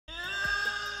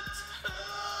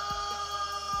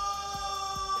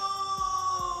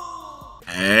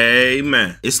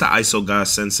Amen. It's the ISO God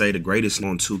Sensei, the greatest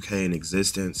on 2K in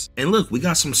existence. And look, we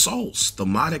got some souls. The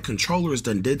modded controllers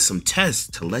done did some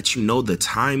tests to let you know the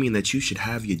timing that you should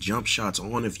have your jump shots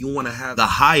on if you want to have the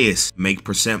highest make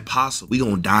percent possible. We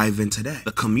gonna dive into that.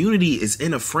 The community is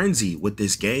in a frenzy with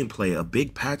this gameplay. A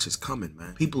big patch is coming,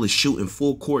 man. People is shooting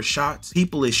full court shots.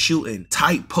 People is shooting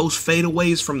tight post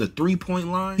fadeaways from the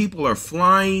 3-point line. People are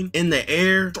flying in the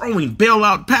air, throwing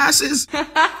bailout passes.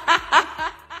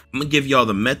 I'm gonna give y'all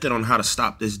the method on how to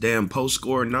stop this damn post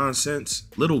score nonsense.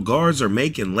 Little guards are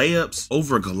making layups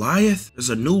over Goliath. There's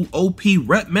a new OP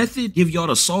rep method. Give y'all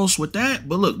the sauce with that.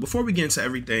 But look, before we get into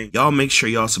everything, y'all make sure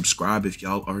y'all subscribe if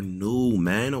y'all are new,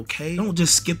 man, okay? Don't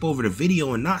just skip over the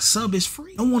video and not sub. It's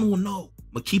free. No one will know.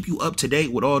 I'm gonna keep you up to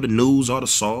date with all the news, all the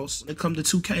sauce when it comes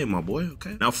to 2K, my boy,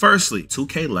 okay? Now, firstly,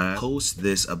 2K Lab posts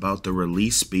this about the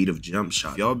release speed of jump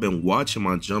shot. Y'all been watching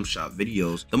my jump shot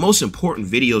videos, the most important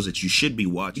videos that you should be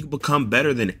watching. You can become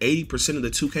better than 80% of the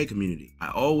 2K community.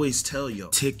 I always tell y'all,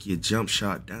 tick your jump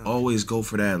shot down. Always go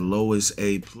for that lowest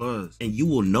A+, and you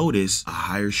will notice a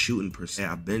higher shooting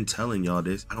percent. I've been telling y'all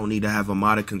this. I don't need to have a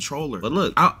modded controller. But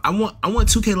look, I want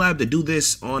 2K Lab to do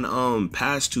this on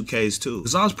past 2Ks too,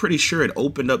 because I was pretty sure it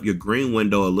opened up your green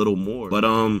window a little more. But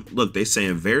look, they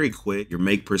saying very quick, your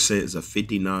make percent is a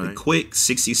 59, the quick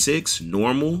 66,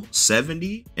 normal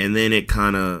 70, and then it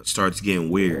kind of starts getting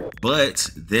weird.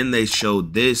 But then they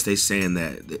showed this, they saying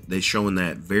that they showing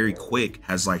that very quick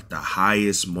has like the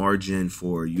highest margin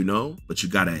for, you know, but you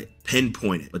gotta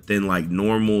pinpoint it. But then like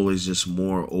normal is just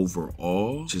more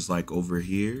overall, which is like over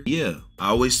here. Yeah, I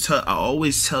always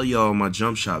tell y'all in my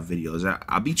jump shot videos,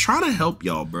 I be trying to help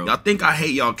y'all, bro. Y'all think I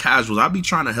hate y'all casuals. I be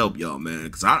trying to help y'all, man,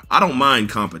 because I don't mind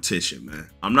competition, man.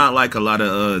 I'm not like a lot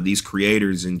of these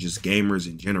creators and just gamers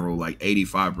in general, like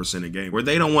 85% of gamers, where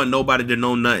they don't want nobody to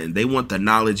know nothing. They want the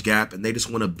knowledge gap and they just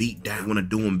want to beat down, want to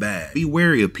do them bad. Be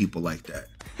wary of people like that.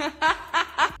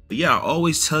 But yeah, I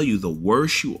always tell you, the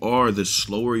worse you are, the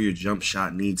slower your jump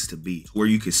shot needs to be, where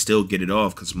you can still get it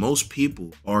off, because most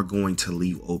people are going to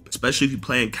leave open. Especially if you're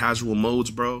playing casual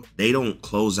modes, bro. They don't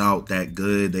close out that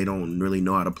good. They don't really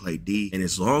know how to play D. And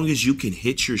as long as you can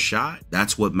hit your shot,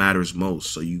 that's what matters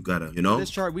most. So you gotta, you know. In this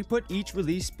chart, we put each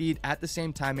release speed at the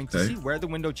same timing to see where the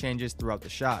window changes throughout the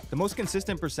shot. The most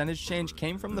consistent percentage change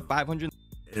came from the 500.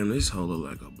 And this whole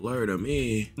look like a blur to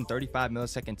me. 35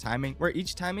 millisecond timing, where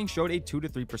each timing showed a 2 to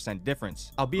 3%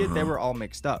 difference, albeit they were all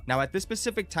mixed up. Now at this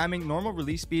specific timing, normal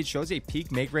release speed shows a peak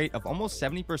make rate of almost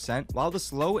 70%, while the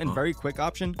slow and very quick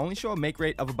option only show a make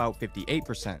rate of about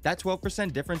 58%. That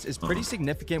 12% difference is pretty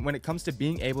significant when it comes to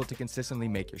being able to consistently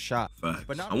make your shot.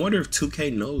 But I wonder if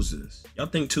 2K knows this. Y'all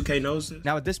think 2K knows this?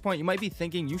 Now at this point, you might be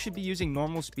thinking you should be using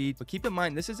normal speed, but keep in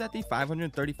mind this is at the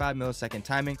 535 millisecond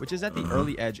timing, which is at the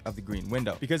early edge of the green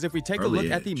window. Because if we take a look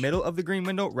at the middle of the green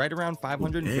window, right around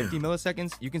 550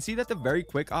 milliseconds, you can see that the very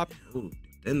quick option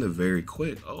then the very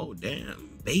quick, oh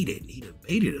damn, baited, he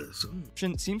baited us.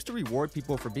 Seems to reward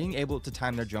people for being able to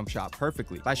time their jump shot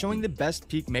perfectly by showing the best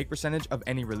peak make percentage of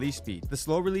any release speed. The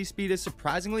slow release speed is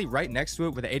surprisingly right next to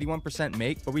it with an 81%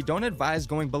 make, but we don't advise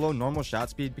going below normal shot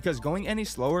speed because going any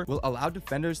slower will allow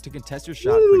defenders to contest your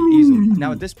shot pretty easily.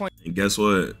 Now at this point, and guess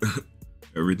what?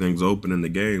 Everything's open in the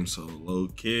game, so low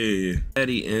key.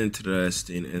 Very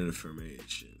interesting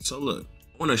information. So look,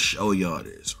 I want to show y'all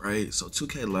this, right? So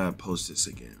 2K Lab posts this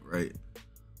again, right?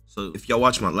 So if y'all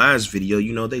watch my last video,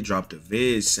 you know they dropped a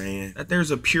vid saying that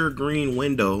there's a pure green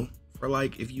window for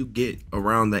like if you get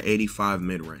around the 85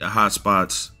 mid-range. The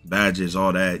hotspots, badges,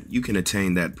 all that, you can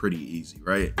attain that pretty easy,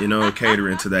 right? You know,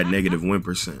 catering to that negative win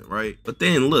percent, right? But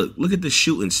then look at the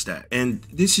shooting stat. And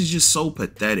this is just so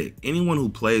pathetic. Anyone who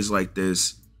plays like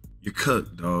this, you're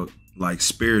cooked, dog. Like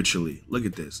spiritually, look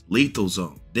at this. Lethal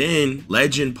zone, then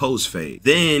legend post fade,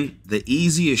 then the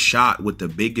easiest shot with the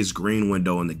biggest green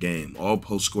window in the game. All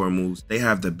post score moves, they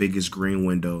have the biggest green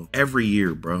window every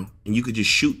year, bro. And you could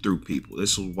just shoot through people.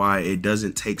 This is why it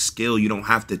doesn't take skill. You don't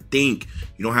have to think.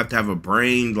 You don't have to have a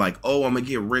brain like, oh, I'm gonna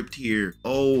get ripped here.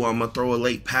 Oh, I'm gonna throw a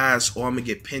late pass. Oh, I'm gonna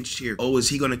get pinched here. Oh, is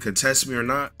he gonna contest me or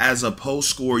not? As a post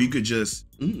scorer, you could just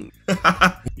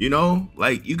you know,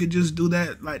 like you could just do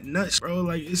that like nuts, bro.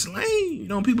 Like it's lame. You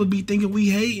know, people be thinking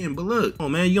we hating, but look, oh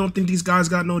man, you don't think these guys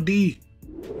got no D?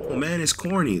 Oh man, it's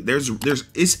corny.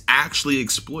 It's actually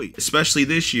exploit, especially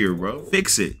this year, bro.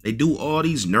 Fix it. They do all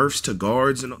these nerfs to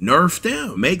guards and nerf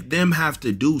them. Make them have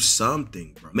to do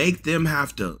something, bro. Make them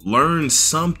have to learn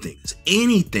something. It's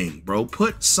anything, bro.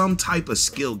 Put some type of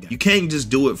skill gap. You can't just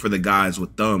do it for the guys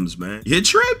with thumbs, man. You're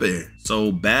tripping.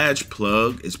 So Badge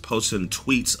Plug is posting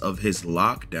tweets of his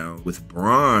lockdown with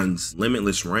bronze,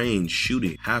 limitless range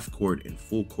shooting, half court and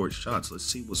full court shots. Let's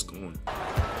see what's going on.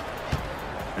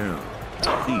 Damn.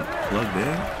 He plugged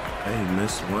in. Hey, he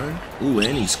missed one. Ooh,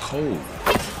 and he's cold.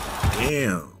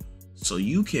 Damn. So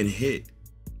you can hit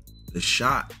the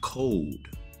shot cold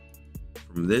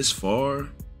from this far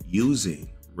using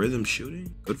rhythm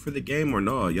shooting? Good for the game or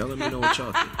no? Y'all let me know what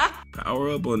y'all think. Power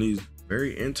up on these.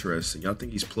 Very interesting. Y'all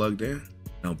think he's plugged in?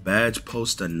 Now Badge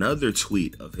posts another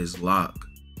tweet of his lock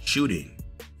shooting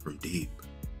from deep.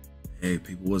 Hey,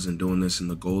 people wasn't doing this in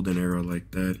the golden era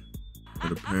like that.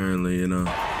 But apparently, you know.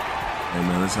 Hey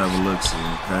man, let's have a look-see,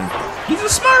 okay? He's a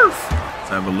Smurf! Let's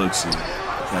have a look-see.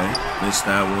 Okay, missed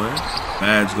that one.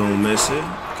 Badge gonna miss it,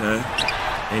 okay?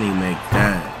 And he make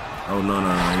that. Oh no,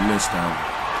 he missed that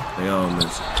one. They all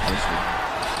miss it.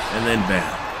 And then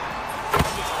bam.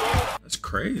 That's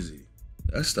crazy.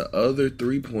 That's the other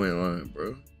 3-point line,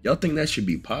 bro. Y'all think that should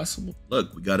be possible?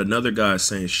 Look, we got another guy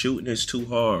saying shooting is too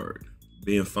hard.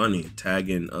 Being funny,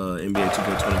 tagging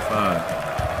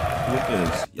NBA2K25. Look at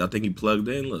this. Y'all think he plugged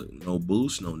in? Look, no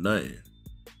boost, no nothing.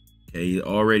 Okay, he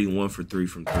already 1 for 3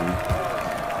 from 3.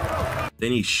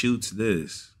 Then he shoots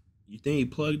this. You think he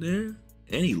plugged in?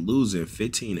 And he losing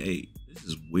 15-8. This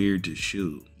is weird to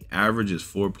shoot. He averages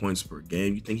 4 points per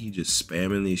game. You think he just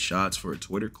spamming these shots for a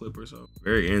Twitter clip or something?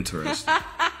 Very interesting.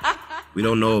 We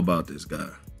don't know about this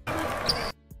guy.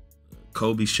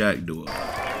 Kobe Shaq duo.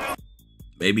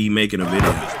 Maybe he making a video.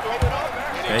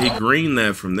 Okay, he greened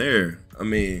that from there. I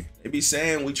mean, they be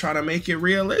saying we try to make it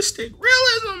realistic.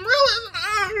 Realism.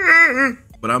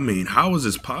 But I mean, how is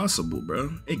this possible,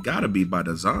 bro? It gotta be by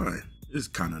design. This is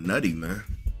kind of nutty, man.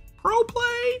 Pro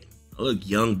play. Look,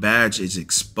 Young Badge is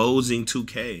exposing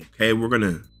 2K. Okay, we're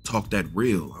gonna talk that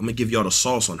real. I'm gonna give y'all the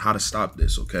sauce on how to stop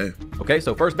this, okay? Okay,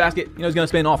 so first basket, he's gonna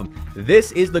spin off him.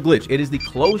 This is the glitch. It is the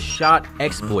close shot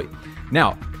exploit.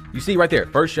 Now, you see right there,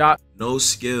 first shot. No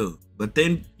skill. But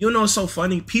then, you know what's so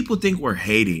funny? People think we're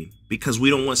hating because we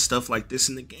don't want stuff like this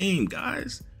in the game,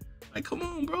 guys. Like, come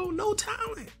on, bro. No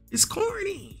talent. It's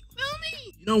corny. Feel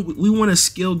me? You know, we want a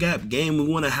skill gap game. We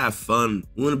want to have fun.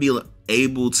 We want to be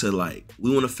able to, like,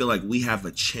 we want to feel like we have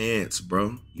a chance,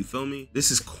 bro. You feel me? This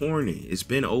is corny. It's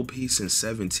been OP since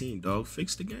 17, dog.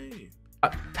 Fix the game.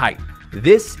 Tight.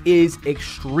 This is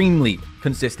extremely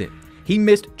consistent. He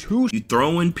missed 2. You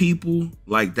throwing people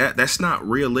like that, that's not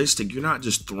realistic. You're not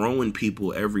just throwing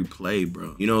people every play,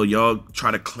 bro. You know, y'all try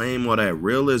to claim all that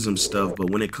realism stuff, but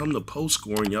when it comes to post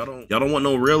scoring, y'all don't want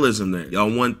no realism there.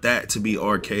 Y'all want that to be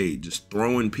arcade, just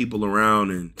throwing people around,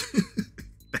 and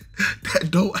that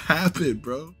don't happen,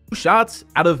 bro. Shots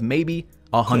out of maybe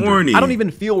 100. Corny. I don't even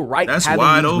feel right That's having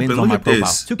wide these open. wins on Look my at profile.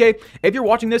 this. 2K, if you're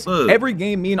watching this, Look. every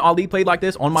game me and Ali played like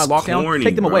this on my lockdown, corny,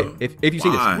 take them bro. away. If you see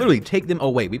this, literally take them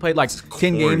away. We played like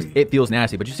 10 games. It feels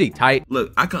nasty, but you see, tight.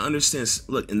 Look, I can understand.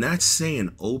 Look, and that's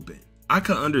saying open. I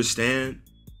can understand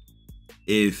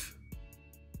if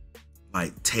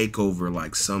like takeover,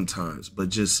 like sometimes, but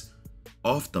just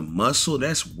off the muscle,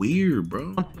 that's weird,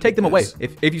 bro. Take them away.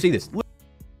 If you see this. Hold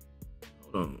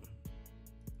on.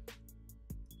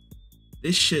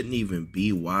 This shouldn't even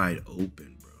be wide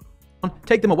open, bro.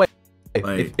 Take them away.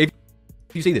 Like, if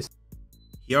you see this.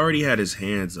 He already had his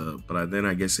hands up, but then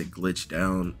I guess it glitched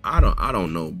down. I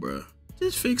don't know, bro.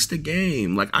 Just fix the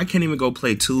game. Like, I can't even go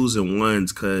play 2s and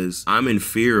 1s because I'm in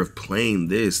fear of playing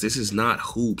this. This is not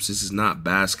hoops. This is not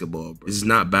basketball, bro. This is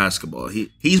not basketball.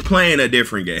 He's playing a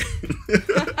different game.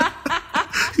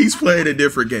 He's playing a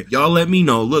different game. Y'all let me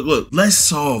know. Look, let's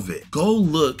solve it. Go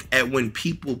look at when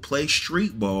people play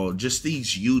street ball, just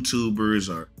these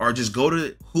YouTubers or just go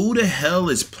to who the hell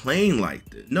is playing like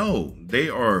this? No, they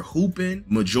are hooping,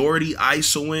 majority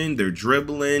isoing, they're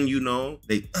dribbling, you know.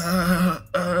 They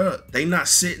not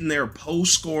sitting there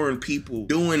post scoring people,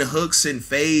 doing hooks and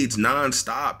fades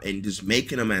nonstop and just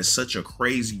making them at such a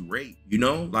crazy rate, you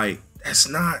know? Like, that's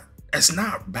not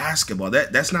basketball.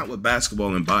 That's not what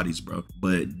basketball embodies, bro.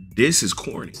 But this is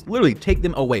corny. Literally take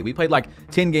them away. We played like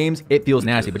 10 games. It feels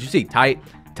nasty, but you see, tight,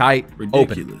 ridiculous.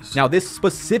 Open. Now this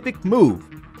specific move,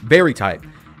 very tight,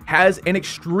 has an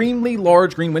extremely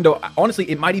large green window. Honestly,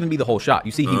 it might even be the whole shot.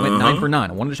 You see, he went 9 for 9.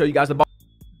 I wanted to show you guys the ball.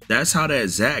 That's how that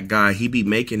Zach guy, he be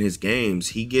making his games.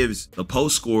 He gives the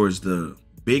post scorers the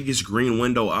biggest green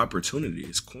window opportunity.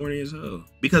 It's corny as hell.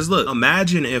 Because look,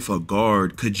 imagine if a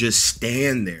guard could just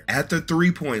stand there at the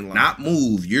 3-point line, not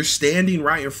move. You're standing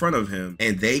right in front of him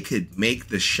and they could make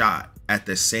the shot at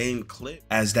the same clip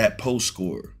as that post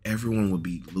scorer. Everyone would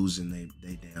be losing their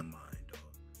damn mind, dog.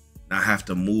 Not have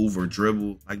to move or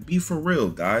dribble. Like, be for real,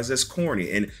 guys. That's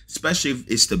corny. And especially if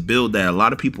it's the build that a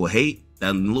lot of people hate.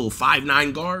 That little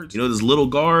 5'9" guards, you know, those little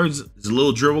guards, those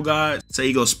little dribble guys. Say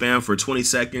you go spam for 20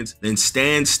 seconds, then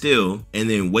stand still, and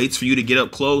then waits for you to get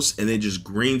up close, and then just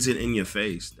greens it in your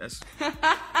face. That's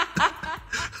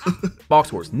box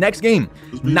scores. Next game,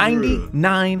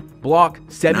 99 block,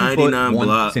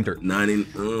 7'1" center. 90.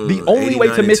 The only way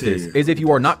to miss this is if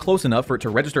you are not close enough for it to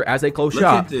register as a close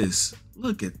shot. Look at this.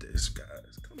 Look at this, guys.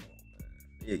 Come on,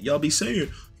 man. Y'all be saying,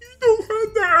 you don't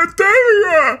have that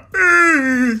antenna.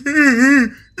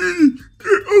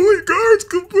 Only guards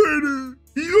can play this.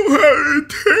 You don't have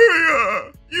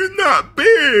antenna. You're not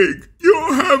big. You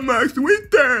don't have max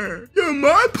winter. You're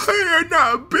my player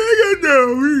not big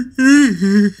enough.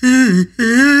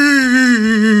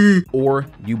 Or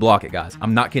you block it, guys.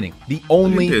 I'm not kidding. The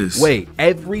only way,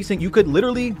 you could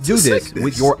literally do this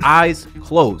with your eyes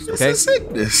closed, okay? It's a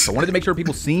sickness. I wanted to make sure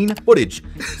people seen footage.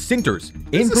 Centers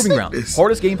in Proving Ground.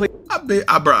 Hardest gameplay.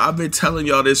 I've been telling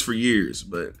y'all this for years,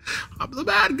 but I'm the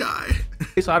bad guy.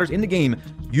 Sliders in the game,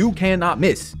 you cannot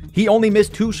miss. He only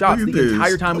missed 2 shots the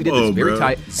entire time we did this. Very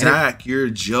tight. Zach, you're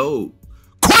a joke.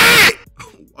 Quit!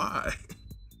 Why?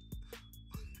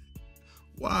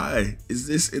 Why is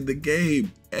this in the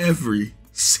game every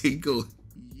single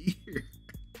year?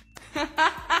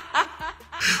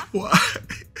 Why?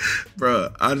 Bro,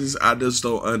 I just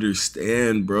don't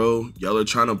understand, bro. Y'all are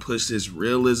trying to push this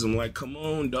realism. Like, come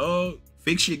on, dog.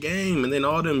 Fix your game. And then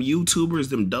all them YouTubers,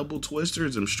 them double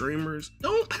twisters, them streamers,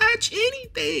 don't patch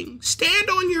anything. Stand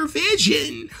on your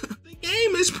vision. The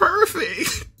game is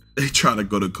perfect. They try to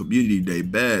go to community day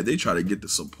bad. They try to get the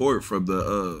support from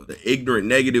the ignorant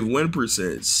negative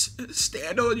 -1%.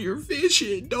 Stand on your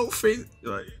vision. Don't fix,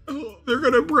 like, oh, they're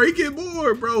gonna break it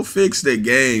more, bro. Fix the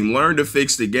game. Learn to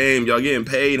fix the game. Y'all getting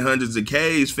paid hundreds of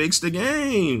Ks. Fix the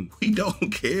game. We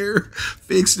don't care.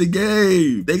 Fix the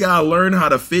game. They gotta learn how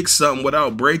to fix something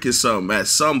without breaking something at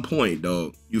some point,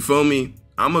 dog. You feel me?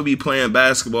 I'm gonna be playing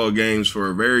basketball games for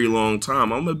a very long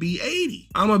time. I'm gonna be 80.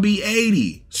 I'm gonna be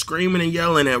 80. Screaming and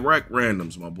yelling at rec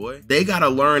randoms, my boy. They gotta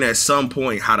learn at some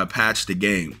point how to patch the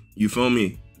game. You feel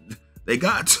me? They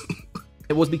got to.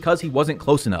 It was because he wasn't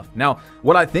close enough. Now,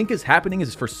 what I think is happening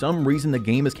is for some reason the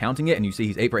game is counting it, and you see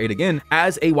he's 8 for 8 again,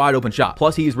 as a wide open shot.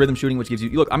 Plus he is rhythm shooting, which gives you,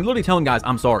 look, I'm literally telling guys,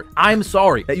 I'm sorry. I'm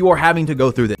sorry that you are having to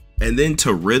go through this. And then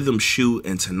to rhythm shoot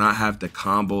and to not have the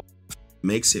combo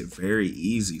makes it very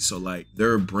easy. So like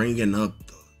they're bringing up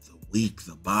the weak,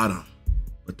 the bottom,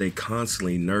 but they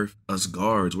constantly nerf us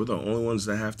guards. We're the only ones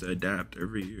that have to adapt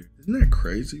every year. Isn't that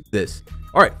crazy? This.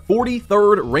 All right,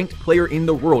 43rd ranked player in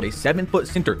the world, a 7-foot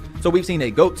center. So we've seen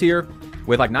a GOAT tier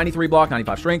with like 93 block,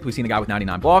 95 strength. We've seen a guy with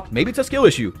 99 block. Maybe it's a skill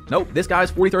issue. Nope, this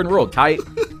guy's 43rd in the world. Tight,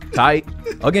 tight.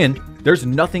 Again, there's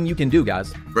nothing you can do,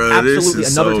 guys. Bro, absolutely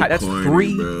another so tight. That's corny,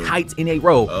 3 bro. tights in a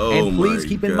row. Oh, and please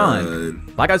keep in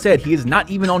mind, like I said, he is not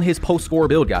even on his post-score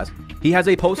build, guys. He has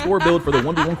a post-score build for the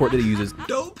 1v1 court that he uses.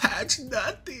 Don't patch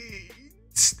nothing.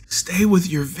 Stay with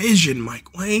your vision,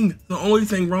 Mike Wang. The only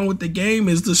thing wrong with the game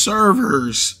is the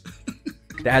servers.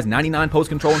 That has 99 post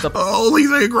control and stuff. The only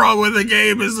thing wrong with the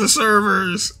game is the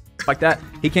servers. Like that.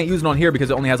 He can't use it on here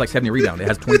because it only has like 70 rebound. It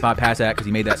has 25 pass at because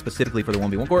he made that specifically for the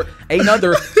 1v1 court.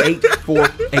 Another 8 for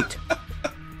 8.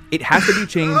 It has to be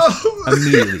changed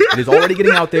immediately. It is already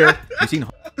getting out there. You've seen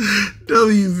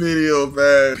W video,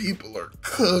 man. People are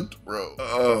cooked, bro.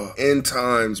 Oh, end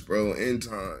times, bro. End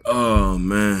times. Oh,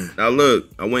 man. Now, look,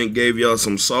 I went and gave y'all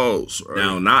some salts. Right?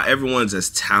 Now, not everyone's as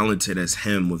talented as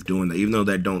him with doing that, even though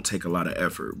that don't take a lot of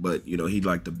effort. But, you know, he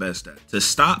like the best at it. To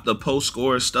stop the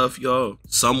post-score stuff, y'all,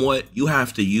 somewhat, you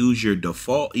have to use your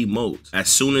default emotes. As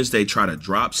soon as they try to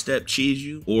drop step cheese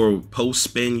you or post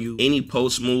spin you, any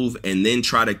post move, and then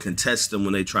try to contest them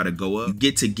when they try to go up,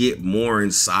 you get more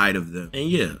inside of them. And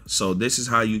yeah, so this is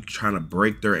how you trying to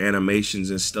break their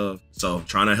animations and stuff. So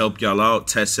trying to help y'all out,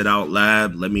 test it out,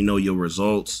 lab, let me know your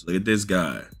results. Look at this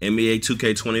guy. NBA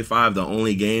 2K25, the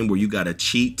only game where you gotta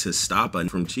cheat to stop it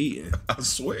from cheating. I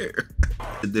swear.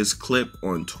 This clip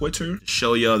on Twitter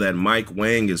show y'all that Mike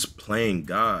Wang is playing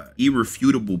God.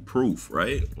 Irrefutable proof,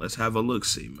 right? Let's have a look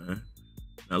see, man.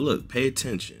 Now look, pay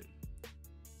attention.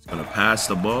 He's gonna pass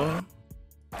the ball.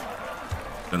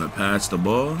 Gonna pass the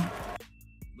ball.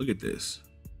 Look at this.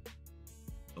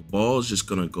 The ball's just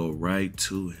gonna go right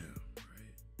to him.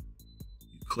 Right?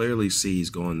 You clearly see he's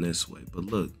going this way, but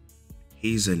look,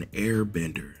 he's an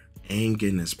airbender. Aang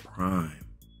in his prime.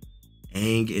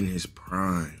 Aang in his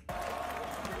prime.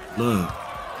 Look,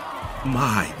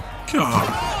 my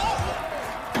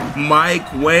God.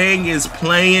 Mike Wang is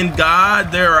playing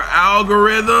God. There are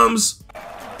algorithms.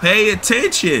 Pay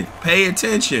attention. Pay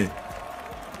attention.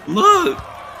 Look.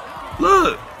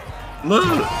 Look,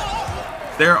 look,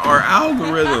 there are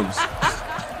algorithms.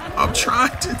 I'm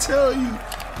trying to tell you.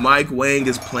 Mike Wang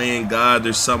is playing God.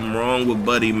 There's something wrong with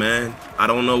Buddy, man. I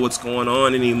don't know what's going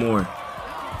on anymore.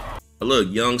 Look,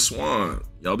 Young Swan.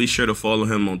 Y'all be sure to follow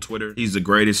him on Twitter. He's the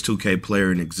greatest 2K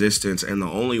player in existence and the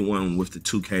only one with the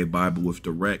 2K Bible with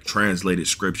direct translated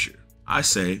scripture. I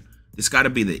say, it's got to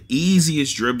be the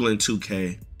easiest dribble in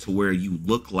 2K to where you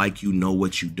look like you know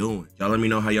what you're doing. Y'all let me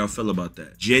know how y'all feel about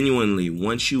that. Genuinely,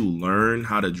 once you learn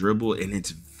how to dribble, and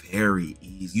it's very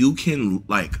easy, you can,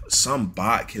 like, some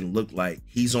bot can look like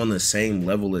he's on the same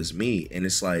level as me, and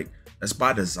it's like, that's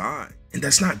by design, and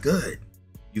that's not good.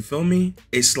 You feel me?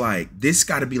 It's like, this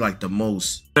got to be like the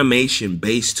most animation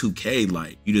based 2K.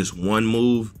 Like, you just one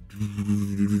move,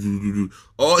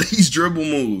 all these dribble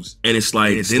moves, and it's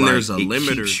like, and then there's a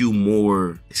limiter. Keeps you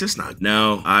more. It's just not.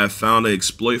 Now I found an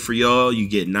exploit for y'all. You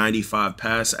get 95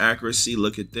 pass accuracy.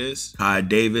 Look at this. Kai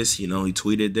Davis, you know, he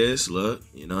tweeted this. Look,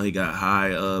 you know, he got high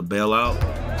bailout.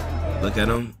 Look at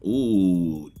him.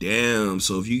 Ooh, damn.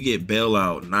 So if you get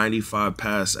bailout, 95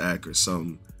 pass accuracy,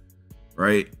 something,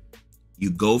 right? You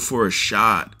go for a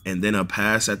shot and then a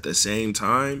pass at the same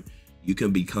time, you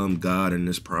can become God in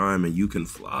this prime, and you can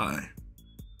fly.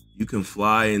 You can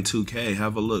fly in 2K.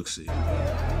 Have a look-see.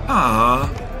 Ah.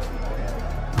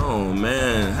 Oh,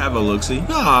 man. Have a look-see.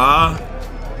 Ah.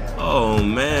 Oh,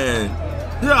 man.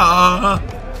 Ah.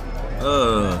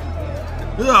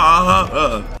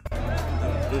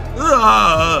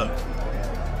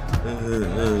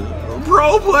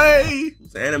 Pro play.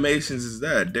 What animations is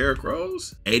that? Derrick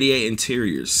Rose? 88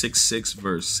 interior, 6'6"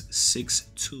 versus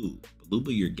 6'2".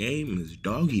 Baluba, your game is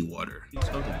doggy water. What are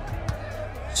you talking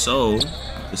about? So,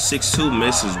 the 6'2"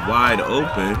 miss is wide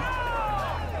open.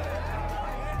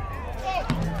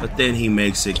 But then he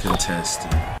makes it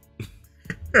contested.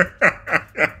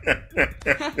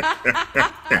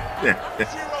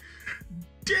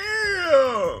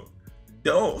 Damn!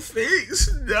 Don't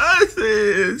fix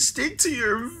nothing. Stick to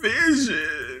your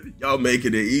vision. Y'all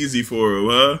making it easy for him,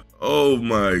 huh? Oh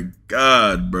my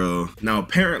God, bro. Now,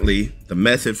 apparently, the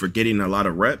method for getting a lot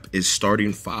of rep is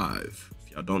starting 5.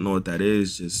 If y'all don't know what that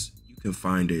is, just you can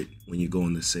find it when you go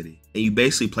in the city. And you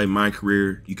basically play My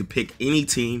Career. You can pick any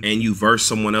team and you verse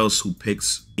someone else who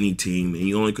picks any team, and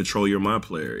you only control your My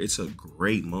Player. It's a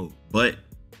great mode. But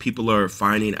people are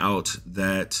finding out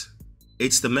that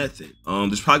it's the method.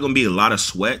 There's probably gonna be a lot of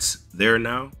sweats there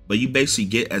now, but you basically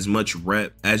get as much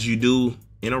rep as you do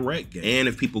in a rec game. And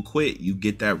if people quit, you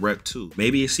get that rep too.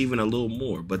 Maybe it's even a little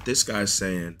more, but this guy's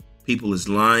saying people is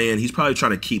lying. He's probably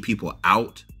trying to keep people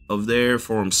out of there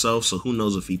for himself. So who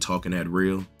knows if he talking that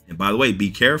real. And by the way,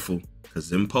 be careful, because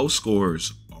them post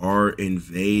scorers are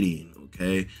invading,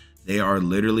 okay? They are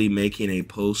literally making a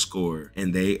post score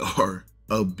and they are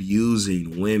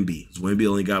abusing Wemby. Wemby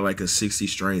only got like a 60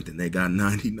 strength and they got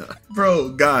 99.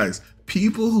 Bro, guys,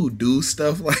 people who do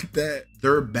stuff like that,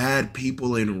 they're bad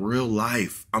people in real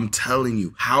life. I'm telling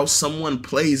you, how someone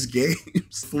plays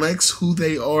games flex who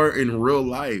they are in real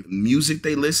life. Music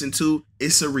they listen to,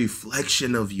 it's a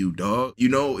reflection of you, dog. You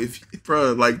know, if,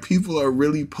 bro, like people are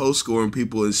really post scoring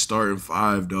people in starting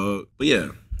 5, dog. But yeah.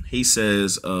 He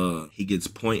says he gets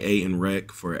 0.8 in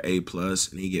rec for an A+,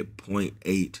 and he get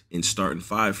 0.8 in starting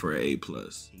 5 for an A+. He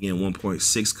get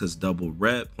 1.6 because double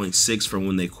rep, 0.6 for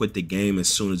when they quit the game as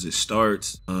soon as it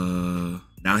starts.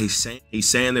 Now he's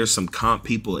saying there's some comp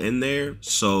people in there.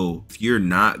 So if you're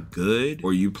not good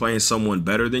or you're playing someone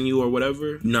better than you or whatever,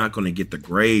 you're not going to get the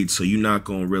grade. So you're not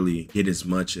going to really get as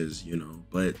much as, you know,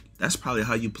 but that's probably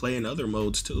how you play in other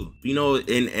modes too. You know,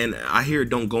 and I hear it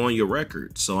don't go on your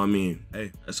record. So, I mean,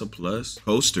 hey, that's a plus.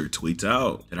 Coaster tweets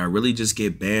out that I really just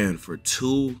get banned for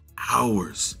 2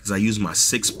 hours because I used my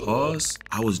 6 pause.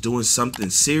 I was doing something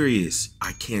serious.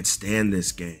 I can't stand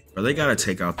this game. Bro, they gotta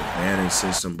take out the banning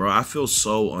system, bro. I feel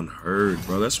so unheard,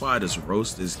 bro. That's why I just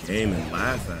roast this game and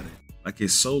laugh at it. Like,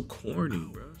 it's so corny,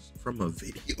 bro. It's from a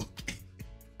video game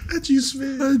that you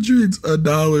spend hundreds of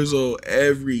dollars on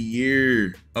every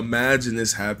year. Imagine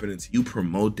this happening to you.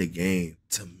 Promote the game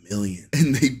to millions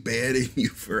and they banning you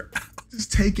for hours.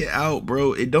 Just take it out,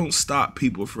 bro. It don't stop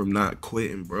people from not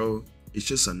quitting, bro. It's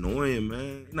just annoying,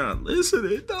 man. You're not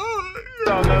listening,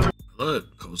 dog.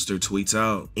 Look, Coaster tweets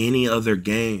out, any other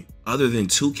game other than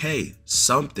 2K,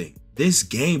 something, this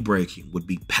game breaking would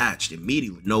be patched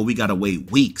immediately. No, we gotta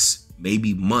wait weeks,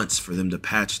 maybe months for them to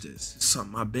patch this. It's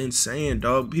something I've been saying,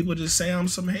 dog. People just say I'm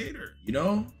some hater, you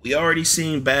know? We already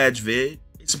seen Badge Vid.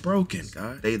 It's broken,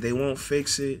 guys. They won't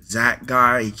fix it. Zach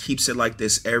guy, he keeps it like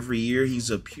this every year. He's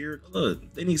a pure,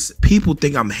 look, then people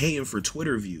think I'm hating for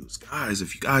Twitter views. Guys,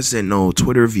 if you guys didn't know,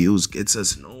 Twitter views gets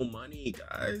us no money,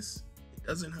 guys. It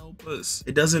doesn't help us.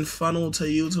 It doesn't funnel to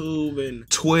YouTube and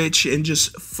Twitch and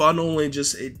just funnel and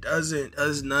just, it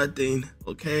does nothing.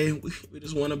 Okay, we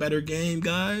just want a better game,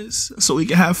 guys, so we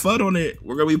can have fun on it.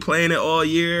 We're gonna be playing it all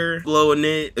year, blowing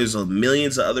it. There's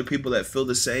millions of other people that feel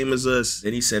the same as us.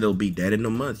 Then he said it'll be dead in a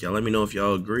month. Y'all let me know if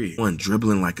y'all agree. One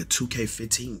dribbling like a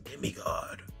 2K15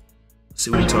 demigod. Let's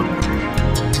see what he talking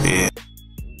about. Yeah.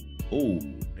 Oh,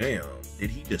 damn. Did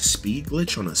he just speed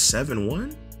glitch on a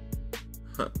 7-1?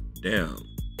 Huh, damn.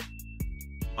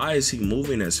 Why is he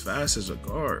moving as fast as a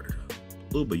guard?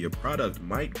 Blue, but your product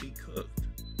might be cooked.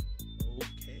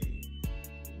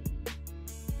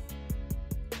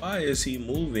 Why is he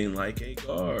moving like a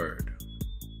guard?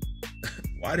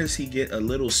 Why does he get a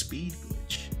little speed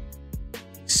glitch?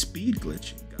 He's speed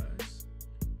glitching, guys.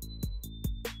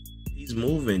 He's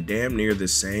moving damn near the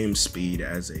same speed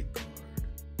as a guard.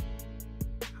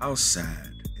 How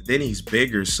sad. And then he's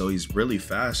bigger, so he's really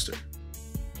faster.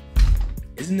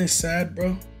 Isn't this sad,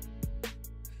 bro?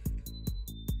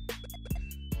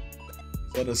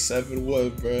 He's on a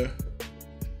 7-1, bro.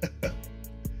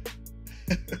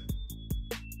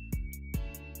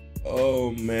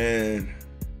 Oh, man.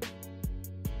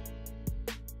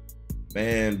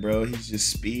 Man, bro, he's just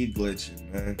speed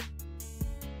glitching, man.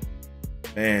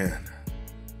 Man.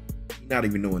 He's not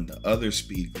even doing the other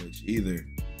speed glitch either.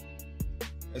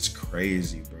 That's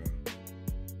crazy, bro.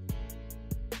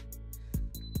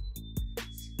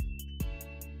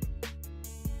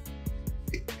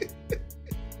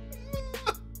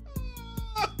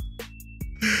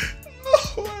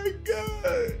 Oh, my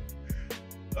God.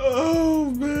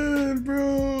 Oh, man,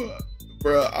 bro.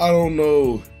 Bro, I don't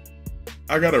know.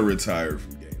 I gotta retire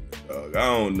from gaming, dog. I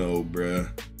don't know, bro.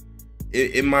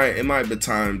 It might be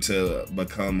time to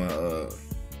become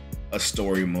a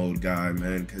story mode guy,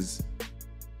 man, because,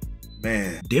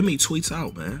 man, Demi tweets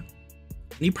out, man.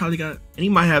 And he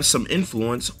might have some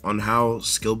influence on how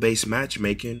skill-based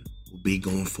matchmaking will be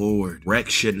going forward. Rec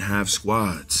shouldn't have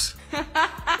squads.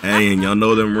 Hey, and y'all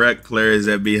know them rec players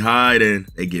that be hiding,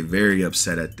 they get very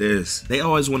upset at this. They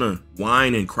always want to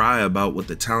whine and cry about what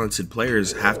the talented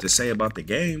players have to say about the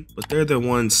game, but they're the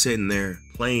ones sitting there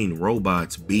playing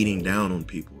robots beating down on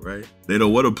people, right? They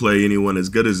don't want to play anyone as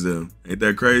good as them. Ain't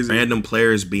that crazy? Random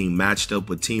players being matched up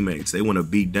with teammates. They want to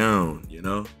beat down, you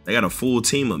know? They got a full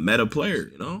team of meta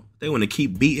players, you know? They want to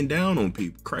keep beating down on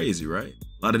people. Crazy, right?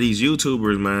 A lot of these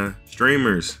YouTubers, man,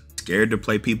 streamers, scared to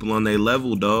play people on their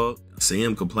level, dog. See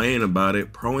him complaining about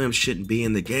it. Pro-Am shouldn't be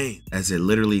in the game, as it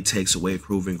literally takes away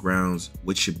proving grounds,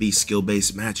 which should be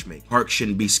skill-based matchmaking. Park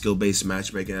shouldn't be skill-based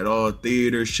matchmaking at all.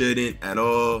 Theater shouldn't at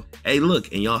all. Hey,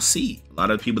 look, and y'all see, a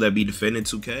lot of people that be defending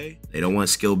 2K, they don't want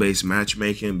skill-based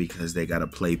matchmaking because they gotta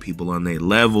play people on their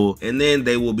level, and then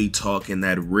they will be talking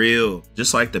that real,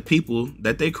 just like the people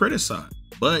that they criticize.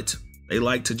 But they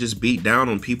like to just beat down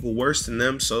on people worse than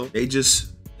them, so they just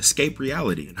escape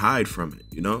reality and hide from it,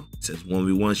 you know? It says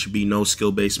 1v1 should be no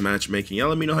skill-based matchmaking. Y'all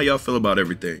let me know how y'all feel about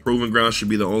everything. Proving Grounds should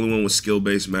be the only one with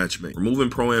skill-based matchmaking.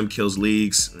 Removing Pro-Am kills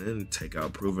leagues and take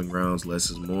out Proving Grounds. Less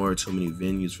is more. Too many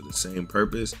venues for the same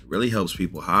purpose. It really helps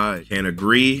people hide. Can't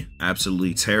agree.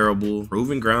 Absolutely terrible.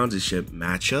 Proving Grounds, it should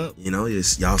match up. You know,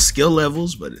 it's y'all skill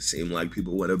levels, but it seemed like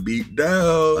people want to beat down.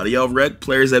 A lot of y'all rec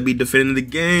players that be defending the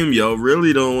game, y'all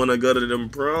really don't want to go to them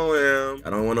Pro-Am. I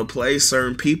don't want to play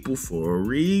certain people for a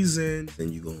reason.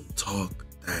 Then you gonna talk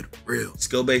that real.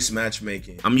 Skill-based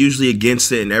matchmaking, I'm usually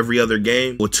against it in every other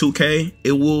game. With 2K,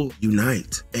 it will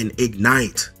unite and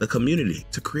ignite the community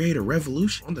to create a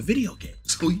revolution on the video game,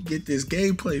 so we can get this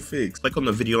gameplay fixed. Click on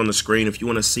the video on the screen if you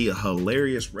want to see a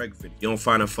hilarious rec video. You don't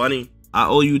find it funny? I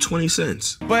owe you 20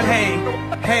 cents. But hey,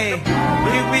 here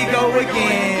we go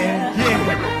again.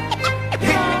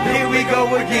 Yeah. Here we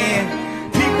go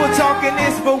again. People talking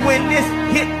this, but when this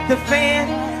hit the fan,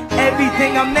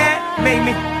 everything I'm that made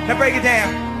me. Now break it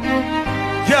down.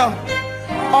 Yo,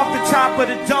 off the top of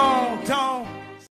the dome.